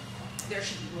 There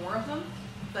should be more of them,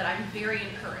 but I'm very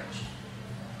encouraged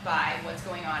by what's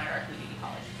going on at our community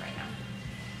colleges right now.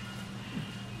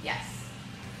 Yes.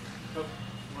 Oh,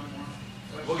 one more.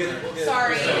 We'll get it.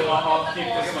 Sorry. So I'll keep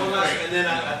this one Well, quick. and then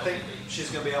I think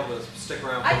she's going to be able to stick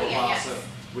around for I a think, while, yes. so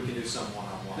we can do some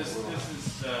one-on-one. This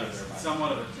is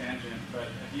somewhat of a tangent, but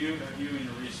have you in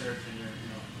your research and your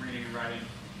reading and writing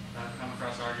come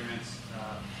across arguments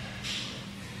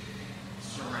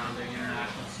surrounding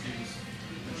international students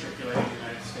matriculating in the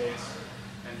United States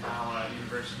and how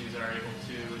universities are able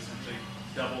to essentially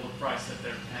double the price that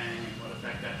they're paying and what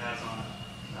effect that has on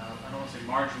I don't want to say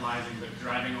marginalizing, but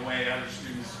driving away other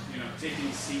students,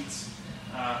 taking seats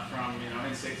from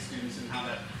in-state students, and how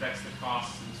that affects the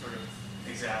costs and sort of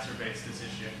exacerbates this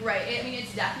issue. Right. I mean,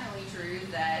 it's definitely true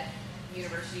that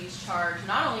universities charge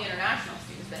not only international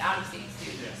students, but out-of-state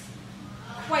students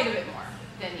quite a bit more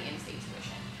than the in-state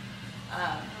tuition.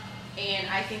 And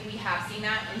I think we have seen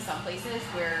that in some places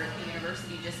where the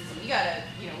university just says, we gotta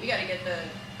get the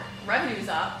revenues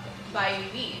up by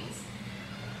any means.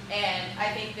 And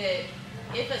I think that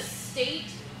if a state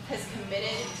has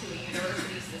committed to a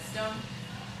university system,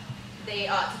 they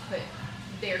ought to put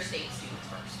their state students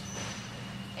first.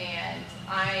 And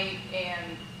I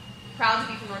am proud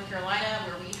to be from North Carolina,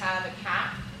 where we have a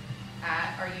cap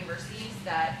at our universities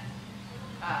that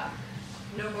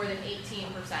no more than 18%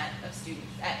 of students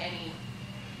at any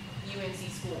UNC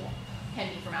school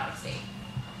can be from out of state.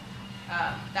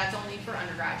 That's only for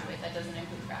undergraduate. That doesn't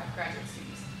include graduate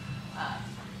students.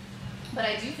 But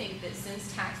I do think that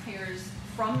since taxpayers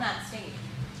from that state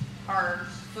are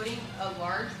footing a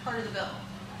large part of the bill,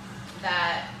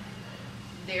 that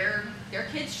their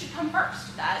kids should come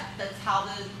first. That's how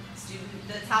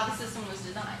the system was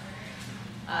designed.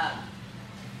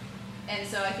 And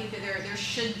so I think that there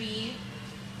should be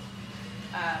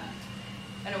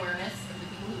an awareness of the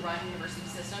people who run university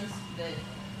systems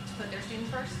to put their students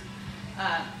first.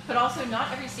 But also,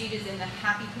 not every state is in the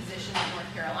happy position that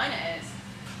North Carolina is,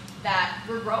 that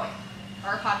we're growing.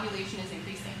 Our population is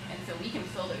increasing, and so we can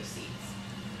fill those seats.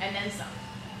 And then some.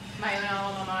 My own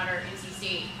alma mater, NC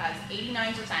State, has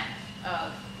 89%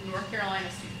 of North Carolina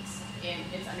students in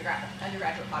its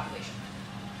undergraduate population.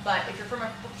 But if you're from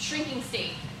a shrinking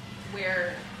state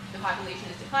where the population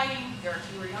is declining, there are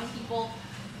fewer young people,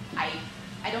 I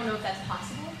don't know if that's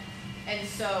possible, And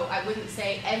so I wouldn't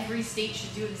say every state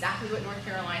should do exactly what North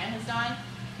Carolina has done,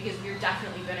 because we're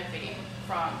definitely benefiting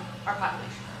from our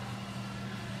population.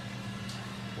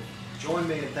 Join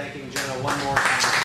me in thanking Jenna one more time.